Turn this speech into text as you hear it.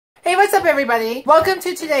Hey, what's up everybody? Welcome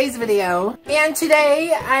to today's video. And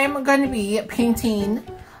today I'm going to be painting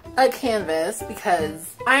a canvas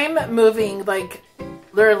because I'm moving like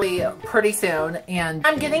literally pretty soon. And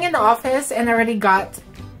I'm getting an office and I already got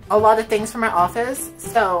a lot of things for my office.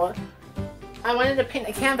 So I wanted to paint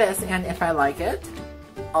a canvas, and if I like it,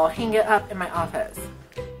 I'll hang it up in my office.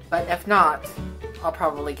 But if not, I'll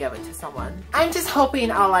probably give it to someone. I'm just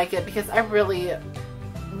hoping I'll like it because I really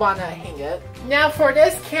want to hang it. Now for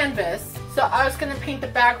this canvas, so I was going to paint the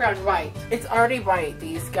background white. It's already white. Do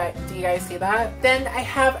you guys see that? Then I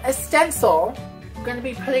have a stencil. I'm going to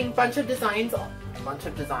be putting a bunch of designs.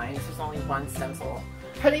 There's only one stencil.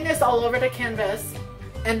 Putting this all over the canvas.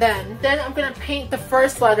 And then I'm going to paint the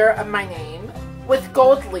first letter of my name with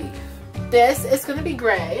gold leaf. This is going to be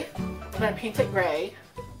gray. I'm going to paint it gray.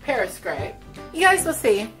 Paris gray. You guys will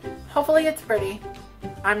see. Hopefully it's pretty.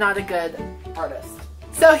 I'm not a good artist.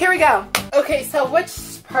 So here we go. Okay, so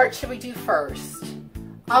which part should we do first?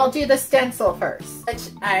 I'll do the stencil first, which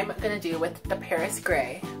I'm going to do with the Paris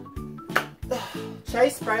gray. Should I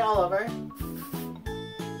spray all over?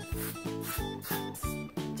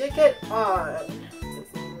 Stick it on. This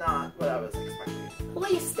is not what I was expecting.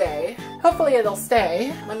 Please stay. Hopefully it'll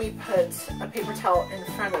stay. Let me put a paper towel in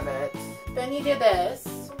front of it. Then you do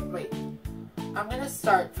this. Wait. I'm going to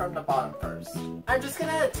start from the bottom first. I'm just going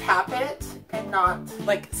to tap it and not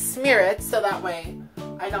like smear it so that way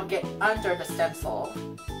I don't get under the stencil,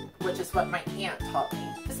 which is what my aunt taught me.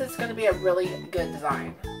 This is going to be a really good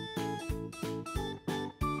design.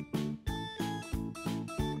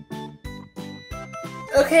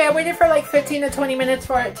 Okay, I waited for like 15 to 20 minutes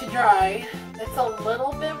for it to dry. It's a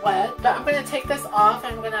little bit wet, but I'm going to take this off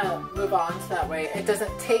and I'm going to move on so that way it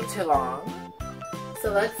doesn't take too long.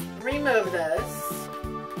 So let's remove this.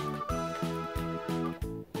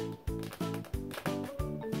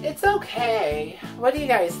 It's okay. What do you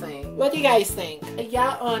guys think? What do you guys think?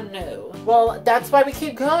 Yeah or no? Well, that's why we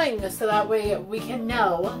keep going, so that way we can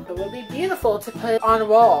know it would be beautiful to put on a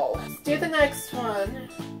wall. Let's do the next one.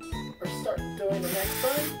 Or start doing the next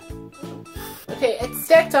one. Okay, it's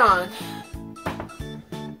sticked on.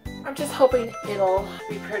 I'm just hoping it'll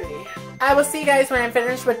be pretty. I will see you guys when I'm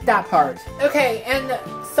finished with that part. Okay, and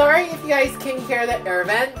sorry if you guys can hear the air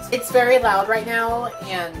vent. It's very loud right now,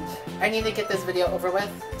 and I need to get this video over with.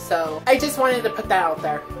 So I just wanted to put that out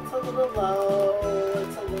there. It's a little low.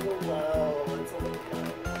 It's a little low. It's a little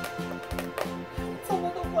low. It's a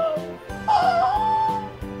little low. Oh!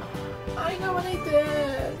 I know what I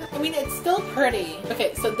did. I mean, it's still pretty.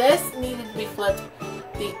 Okay, so this needed to be flipped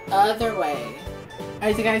the other way.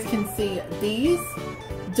 As you guys can see, these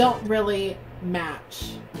don't really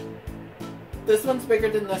match. This one's bigger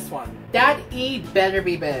than this one. That E better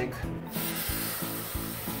be big.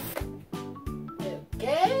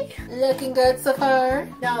 Okay, looking good so far.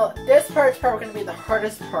 Now, this part's probably going to be the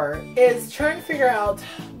hardest part, is trying to figure out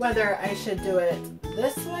whether I should do it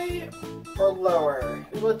this way or lower.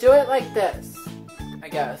 We'll do it like this, I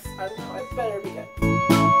guess. I don't know, it better be good.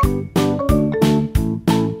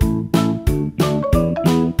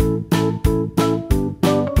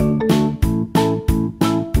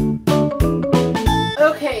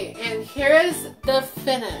 Okay, and here is the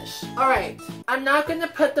finish. Alright, I'm not going to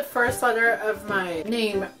put the first letter of my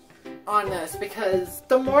name on this because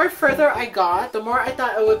the more further I got, the more I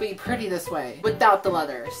thought it would be pretty this way without the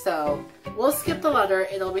letter. So we'll skip the letter,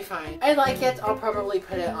 it'll be fine. I like it, I'll probably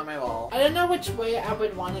put it on my wall. I don't know which way I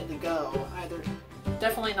would want it to go either.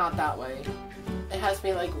 Definitely not that way. It has to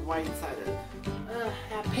be like right-sided.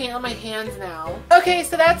 I have paint on my hands now. Okay,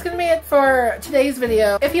 so that's gonna be it for today's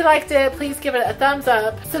video. If you liked it, please give it a thumbs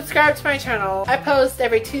up. Subscribe to my channel. I post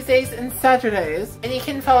every Tuesdays and Saturdays. And you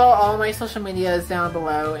can follow all my social medias down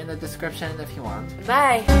below in the description if you want.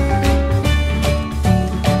 Bye!